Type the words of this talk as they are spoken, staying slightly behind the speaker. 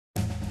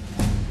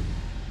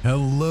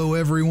Hello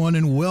everyone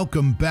and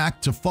welcome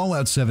back to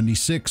Fallout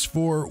 76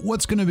 for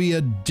what's going to be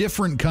a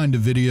different kind of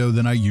video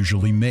than I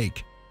usually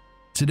make.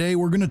 Today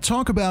we're going to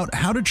talk about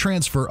how to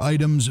transfer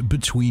items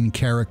between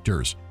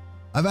characters.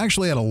 I've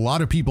actually had a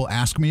lot of people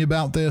ask me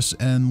about this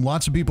and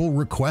lots of people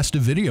request a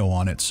video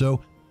on it,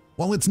 so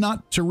while it's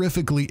not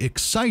terrifically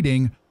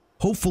exciting,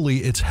 hopefully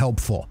it's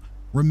helpful.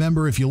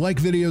 Remember, if you like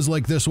videos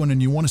like this one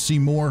and you want to see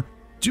more,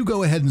 do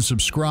go ahead and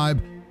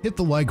subscribe, hit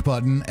the like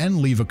button, and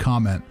leave a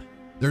comment.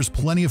 There's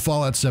plenty of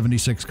Fallout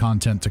 76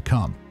 content to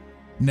come.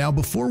 Now,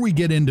 before we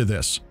get into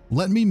this,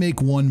 let me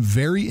make one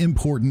very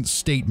important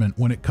statement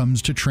when it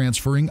comes to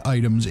transferring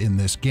items in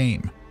this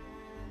game.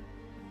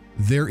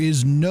 There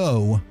is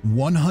no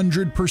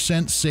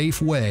 100%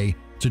 safe way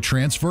to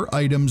transfer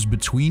items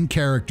between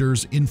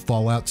characters in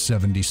Fallout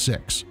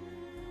 76.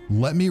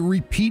 Let me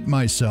repeat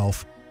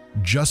myself,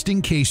 just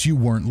in case you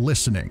weren't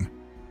listening.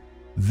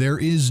 There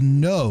is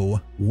no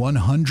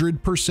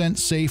 100%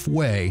 safe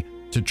way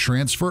to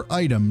transfer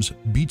items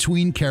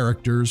between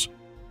characters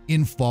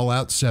in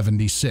Fallout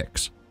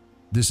 76.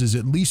 This is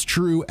at least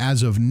true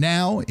as of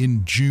now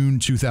in June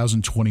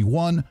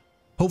 2021.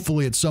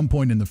 Hopefully at some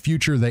point in the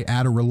future they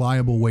add a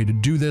reliable way to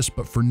do this,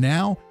 but for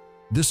now,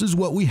 this is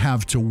what we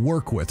have to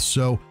work with.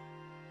 So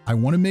I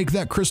want to make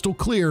that crystal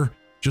clear,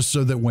 just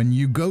so that when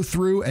you go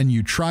through and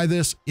you try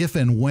this, if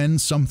and when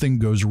something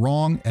goes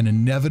wrong, and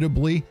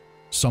inevitably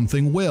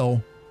something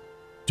will,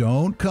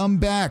 don't come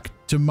back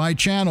to my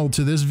channel,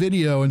 to this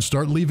video, and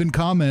start leaving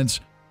comments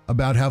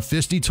about how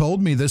Fisty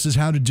told me this is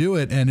how to do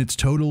it and it's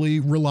totally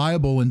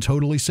reliable and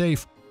totally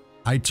safe.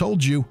 I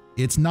told you,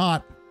 it's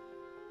not.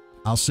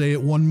 I'll say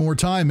it one more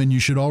time and you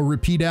should all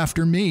repeat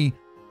after me.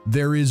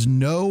 There is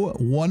no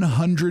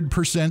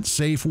 100%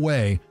 safe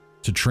way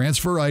to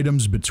transfer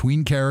items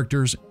between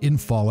characters in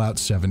Fallout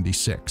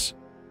 76.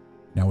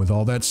 Now, with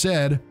all that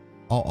said,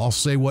 I'll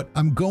say what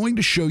I'm going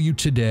to show you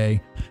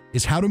today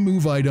is how to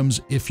move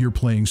items if you're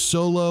playing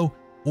solo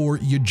or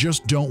you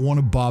just don't want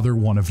to bother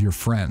one of your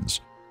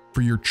friends. For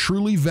your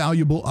truly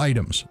valuable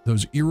items,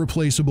 those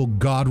irreplaceable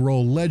God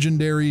Roll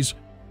legendaries,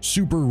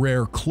 super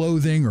rare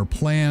clothing or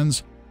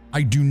plans,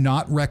 I do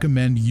not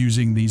recommend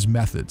using these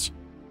methods.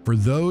 For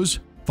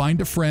those,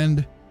 find a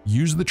friend,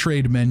 use the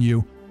trade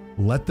menu,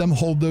 let them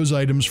hold those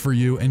items for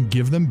you and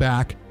give them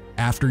back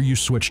after you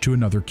switch to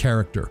another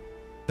character.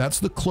 That's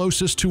the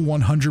closest to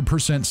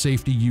 100%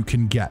 safety you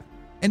can get,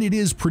 and it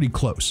is pretty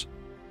close.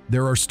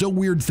 There are still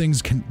weird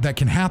things that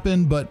can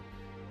happen, but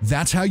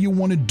that's how you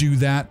want to do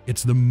that.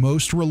 It's the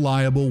most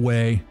reliable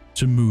way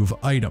to move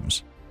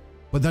items.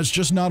 But that's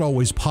just not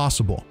always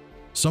possible.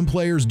 Some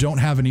players don't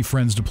have any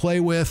friends to play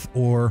with,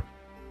 or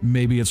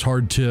maybe it's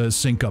hard to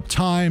sync up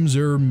times,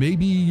 or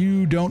maybe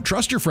you don't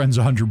trust your friends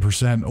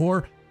 100%,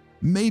 or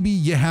maybe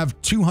you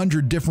have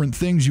 200 different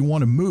things you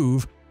want to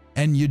move,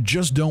 and you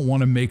just don't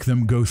want to make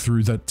them go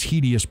through the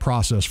tedious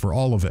process for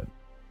all of it.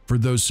 For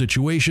those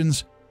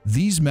situations,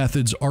 these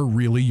methods are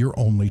really your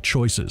only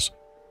choices.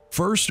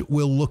 First,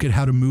 we'll look at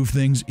how to move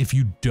things if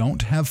you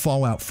don't have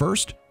Fallout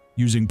First,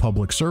 using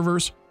public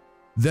servers.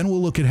 Then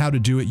we'll look at how to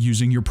do it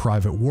using your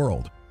private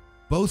world.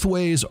 Both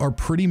ways are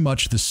pretty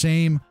much the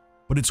same,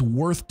 but it's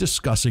worth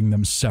discussing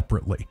them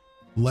separately.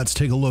 Let's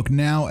take a look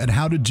now at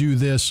how to do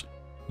this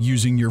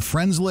using your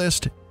friends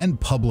list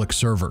and public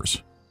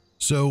servers.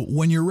 So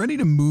when you're ready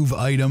to move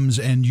items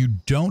and you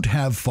don't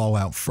have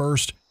Fallout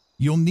First,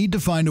 you'll need to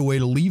find a way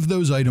to leave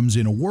those items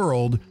in a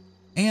world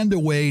and a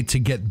way to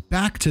get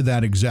back to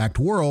that exact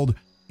world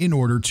in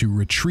order to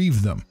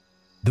retrieve them.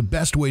 The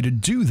best way to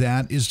do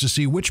that is to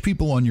see which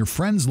people on your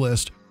friends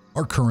list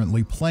are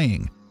currently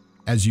playing.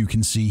 As you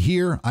can see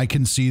here, I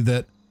can see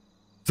that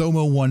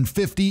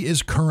Thomo150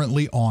 is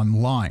currently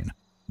online.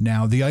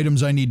 Now, the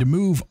items I need to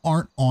move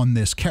aren't on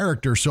this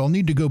character, so I'll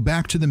need to go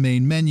back to the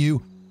main menu,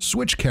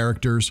 switch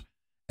characters,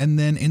 and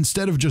then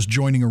instead of just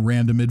joining a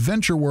random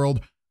adventure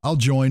world, I'll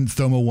join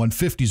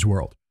Thomo150's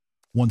world.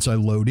 Once I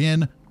load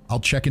in,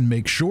 I'll check and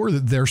make sure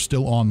that they're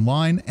still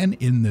online and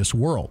in this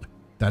world.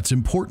 That's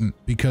important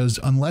because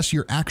unless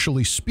you're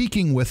actually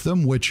speaking with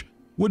them, which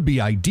would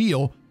be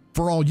ideal,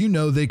 for all you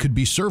know, they could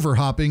be server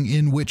hopping,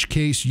 in which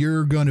case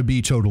you're going to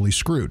be totally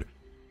screwed.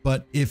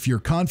 But if you're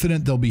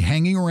confident they'll be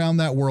hanging around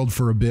that world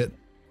for a bit,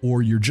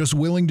 or you're just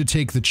willing to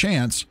take the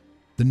chance,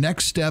 the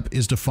next step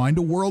is to find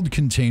a world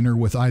container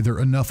with either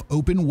enough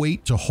open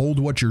weight to hold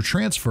what you're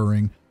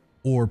transferring,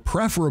 or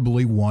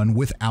preferably one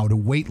without a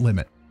weight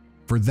limit.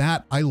 For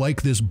that, I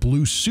like this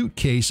blue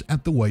suitcase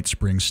at the White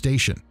Springs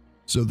station.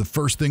 So the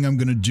first thing I'm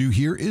going to do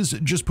here is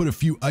just put a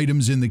few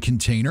items in the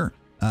container.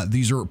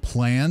 These are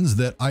plans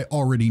that I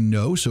already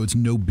know, so it's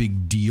no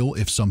big deal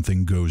if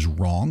something goes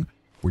wrong.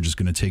 We're just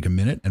going to take a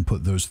minute and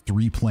put those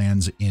 3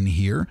 plans in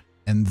here.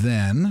 And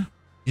then,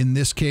 in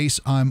this case,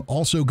 I'm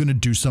also going to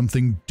do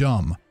something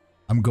dumb.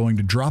 I'm going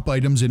to drop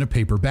items in a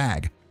paper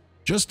bag,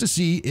 just to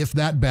see if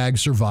that bag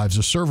survives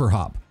a server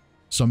hop.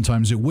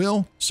 Sometimes it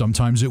will,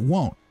 sometimes it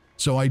won't.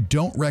 So I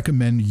don't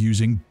recommend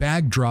using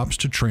bag drops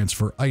to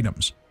transfer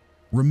items.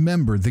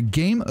 Remember, the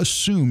game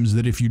assumes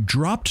that if you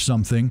dropped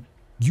something,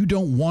 you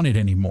don't want it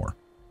anymore.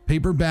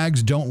 Paper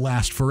bags don't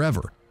last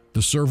forever.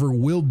 The server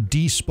will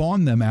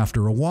despawn them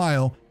after a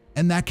while,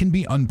 and that can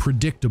be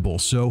unpredictable,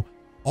 so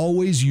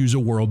always use a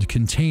world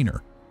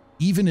container.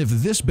 Even if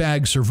this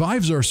bag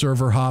survives our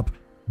server hop,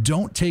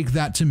 don't take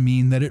that to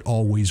mean that it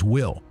always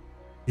will.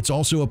 It's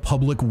also a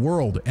public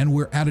world, and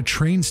we're at a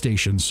train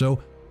station,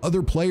 so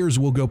other players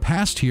will go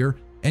past here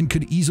and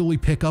could easily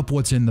pick up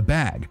what's in the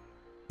bag.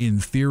 In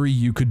theory,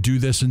 you could do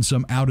this in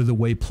some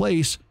out-of-the-way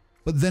place,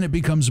 but then it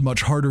becomes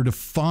much harder to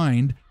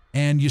find,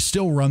 and you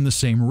still run the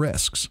same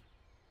risks.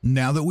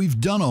 Now that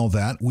we've done all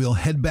that, we'll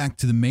head back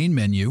to the main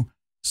menu,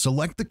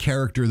 select the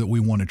character that we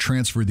want to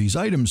transfer these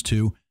items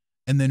to,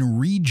 and then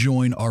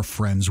rejoin our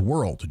friend's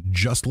world,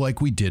 just like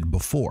we did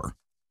before.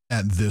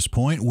 At this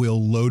point,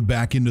 we'll load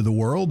back into the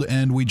world,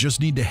 and we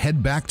just need to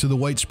head back to the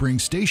White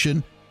Springs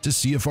station to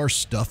see if our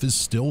stuff is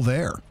still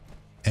there.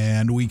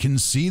 And we can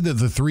see that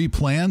the 3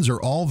 plans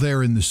are all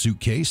there in the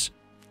suitcase.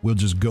 We'll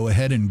just go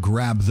ahead and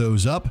grab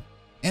those up,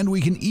 and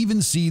we can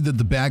even see that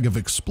the bag of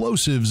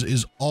explosives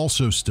is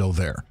also still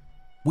there.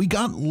 We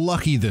got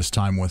lucky this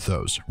time with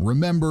those.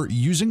 Remember,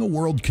 using a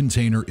world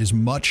container is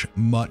much,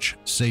 much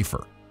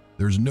safer.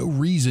 There's no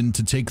reason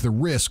to take the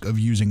risk of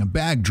using a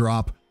bag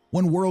drop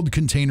when world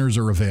containers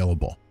are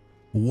available.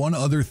 One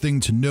other thing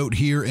to note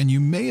here, and you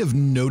may have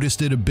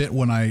noticed it a bit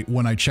when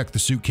I check the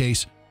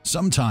suitcase,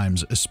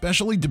 sometimes,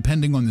 especially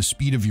depending on the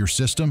speed of your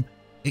system,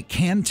 it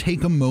can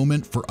take a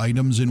moment for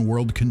items in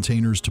world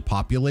containers to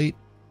populate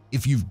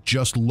if you've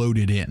just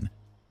loaded in.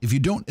 If you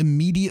don't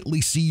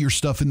immediately see your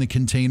stuff in the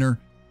container,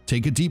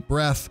 take a deep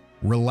breath,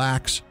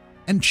 relax,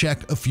 and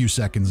check a few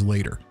seconds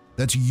later.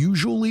 That's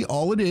usually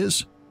all it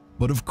is,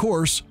 but of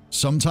course,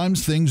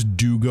 sometimes things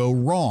do go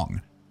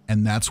wrong,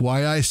 and that's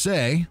why I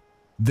say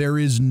there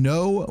is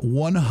no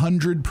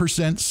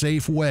 100%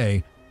 safe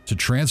way to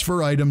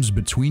transfer items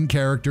between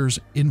characters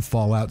in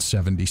Fallout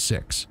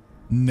 76.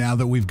 Now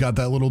that we've got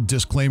that little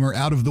disclaimer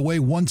out of the way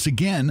once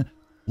again,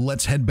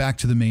 let's head back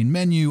to the main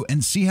menu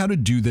and see how to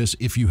do this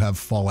if you have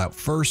Fallout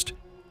First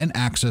and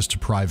access to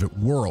private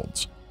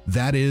worlds.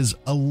 That is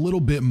a little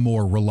bit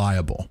more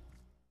reliable.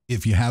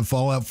 If you have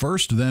Fallout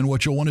First, then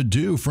what you'll want to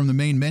do from the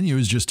main menu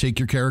is just take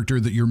your character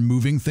that you're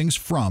moving things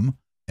from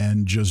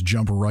and just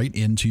jump right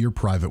into your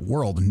private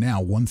world.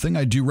 Now, one thing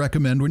I do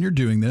recommend when you're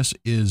doing this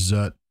is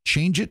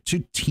change it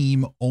to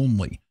team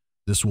only.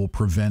 This will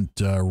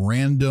prevent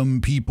random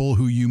people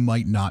who you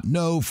might not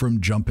know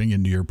from jumping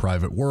into your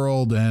private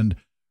world and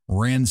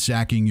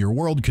ransacking your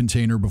world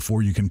container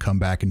before you can come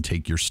back and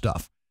take your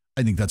stuff.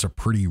 I think that's a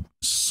pretty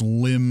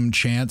slim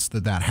chance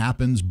that that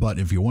happens, but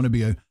if you want to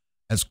be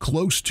as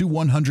close to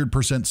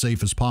 100%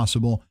 safe as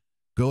possible,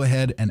 go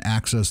ahead and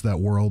access that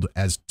world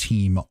as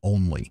team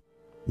only.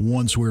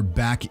 Once we're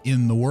back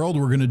in the world,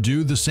 we're going to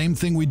do the same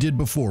thing we did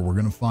before. We're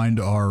going to find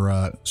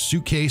our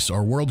suitcase,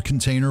 our world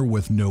container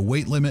with no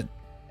weight limit,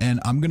 and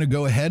I'm going to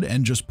go ahead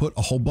and just put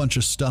a whole bunch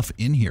of stuff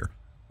in here.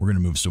 We're going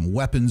to move some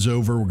weapons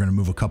over. We're going to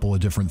move a couple of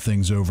different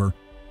things over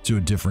to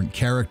a different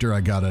character.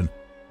 I got an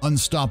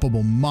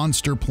unstoppable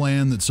monster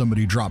plan that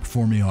somebody dropped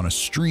for me on a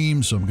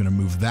stream, so I'm going to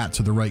move that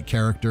to the right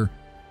character.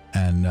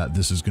 And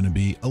this is going to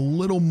be a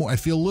little more, I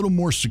feel a little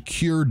more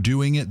secure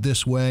doing it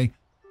this way.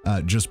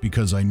 Just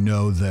because I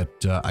know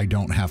that I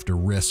don't have to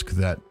risk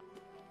that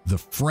the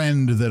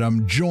friend that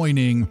I'm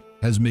joining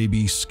has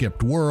maybe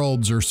skipped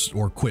worlds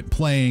or quit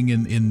playing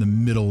in the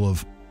middle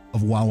of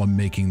while I'm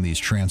making these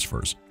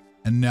transfers.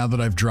 And now that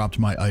I've dropped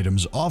my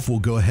items off, we'll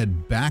go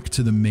ahead back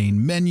to the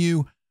main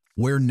menu,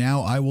 where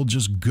now I will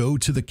just go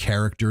to the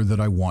character that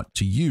I want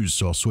to use.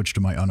 So I'll switch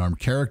to my unarmed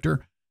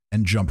character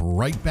and jump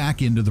right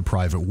back into the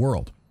private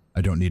world. I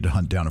don't need to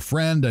hunt down a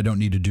friend. I don't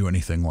need to do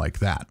anything like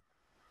that.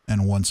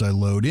 And once I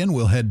load in,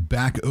 we'll head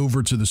back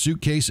over to the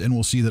suitcase and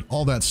we'll see that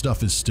all that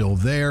stuff is still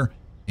there,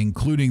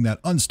 including that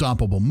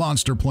unstoppable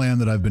monster plan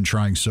that I've been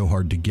trying so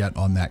hard to get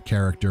on that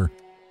character,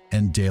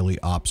 and daily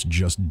ops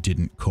just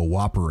didn't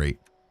cooperate.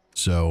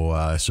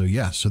 So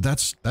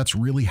that's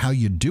really how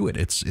you do it.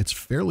 It's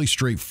fairly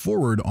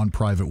straightforward on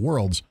private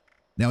worlds.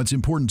 Now, it's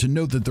important to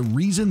note that the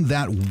reason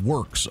that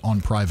works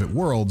on private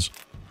worlds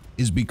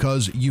is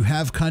because you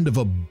have kind of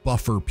a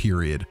buffer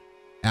period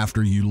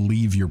after you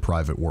leave your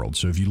private world.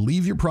 So if you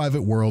leave your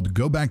private world,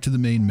 go back to the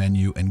main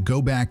menu and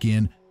go back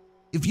in.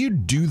 If you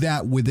do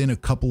that within a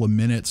couple of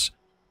minutes,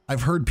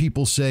 I've heard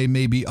people say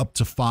maybe up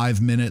to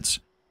 5 minutes.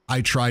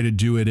 I try to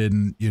do it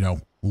in,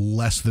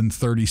 less than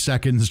 30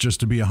 seconds just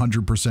to be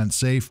 100%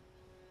 safe.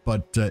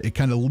 But it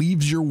kind of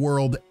leaves your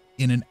world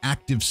in an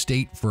active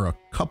state for a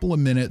couple of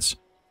minutes,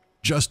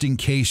 just in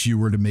case you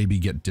were to maybe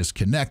get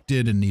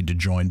disconnected and need to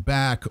join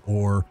back,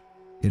 or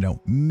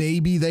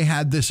maybe they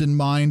had this in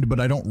mind, but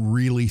I don't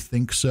really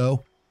think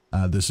so.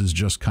 This is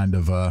just kind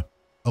of a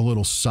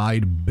little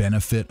side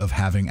benefit of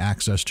having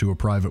access to a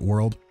private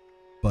world.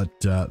 But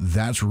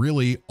that's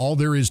really all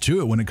there is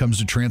to it when it comes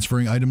to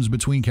transferring items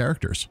between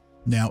characters.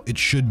 Now, it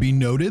should be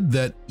noted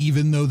that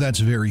even though that's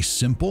very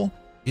simple,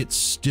 it's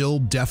still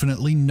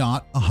definitely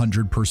not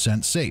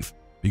 100% safe.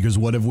 Because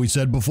what have we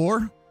said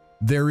before?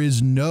 There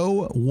is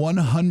no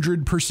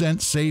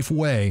 100% safe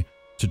way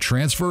to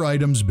transfer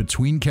items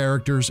between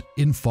characters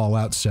in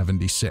Fallout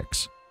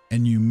 76.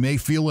 And you may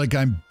feel like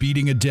I'm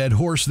beating a dead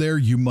horse there.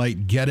 You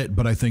might get it,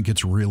 but I think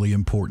it's really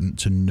important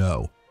to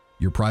know.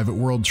 Your private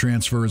world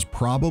transfer is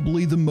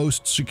probably the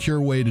most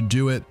secure way to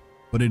do it,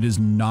 but it is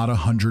not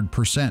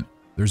 100%.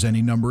 There's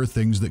any number of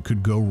things that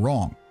could go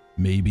wrong.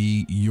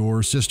 Maybe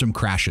your system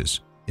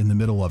crashes in the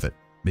middle of it.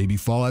 Maybe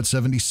Fallout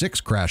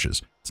 76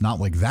 crashes. It's not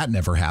like that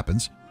never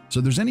happens.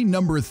 So there's any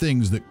number of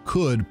things that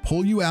could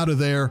pull you out of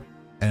there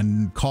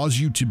and cause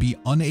you to be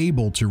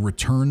unable to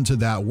return to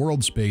that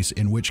world space,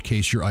 in which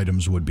case your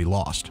items would be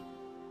lost.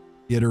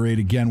 Iterate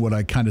again what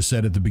I kind of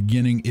said at the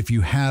beginning. If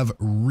you have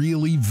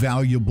really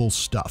valuable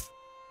stuff,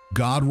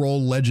 God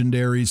roll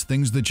legendaries,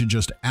 things that you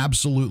just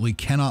absolutely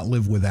cannot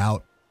live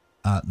without,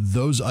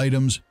 those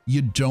items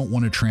you don't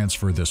want to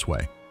transfer this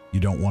way. You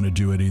don't want to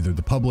do it either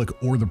the public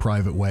or the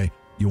private way.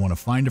 You want to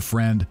find a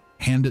friend,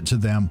 hand it to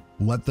them,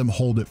 let them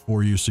hold it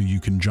for you so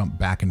you can jump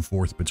back and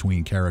forth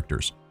between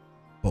characters.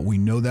 But we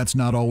know that's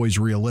not always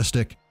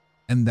realistic,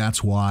 and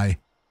that's why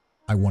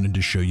I wanted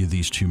to show you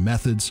these two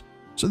methods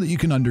so that you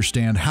can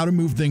understand how to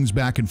move things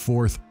back and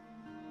forth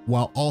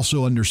while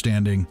also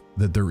understanding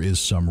that there is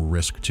some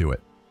risk to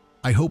it.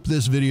 I hope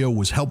this video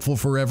was helpful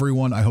for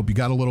everyone. I hope you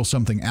got a little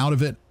something out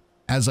of it.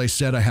 As I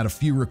said, I had a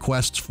few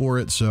requests for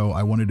it, so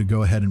I wanted to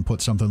go ahead and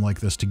put something like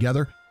this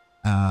together.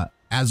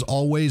 As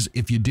always,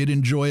 if you did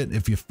enjoy it,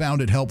 if you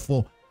found it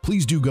helpful,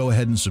 please do go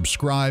ahead and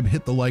subscribe,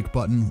 hit the like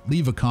button,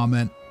 leave a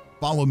comment,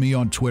 follow me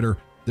on Twitter.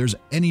 There's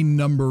any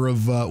number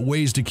of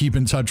ways to keep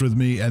in touch with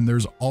me, and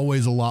there's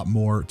always a lot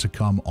more to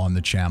come on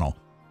the channel.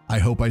 I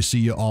hope I see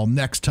you all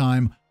next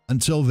time.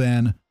 Until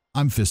then,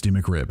 I'm Fisty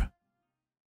McRib.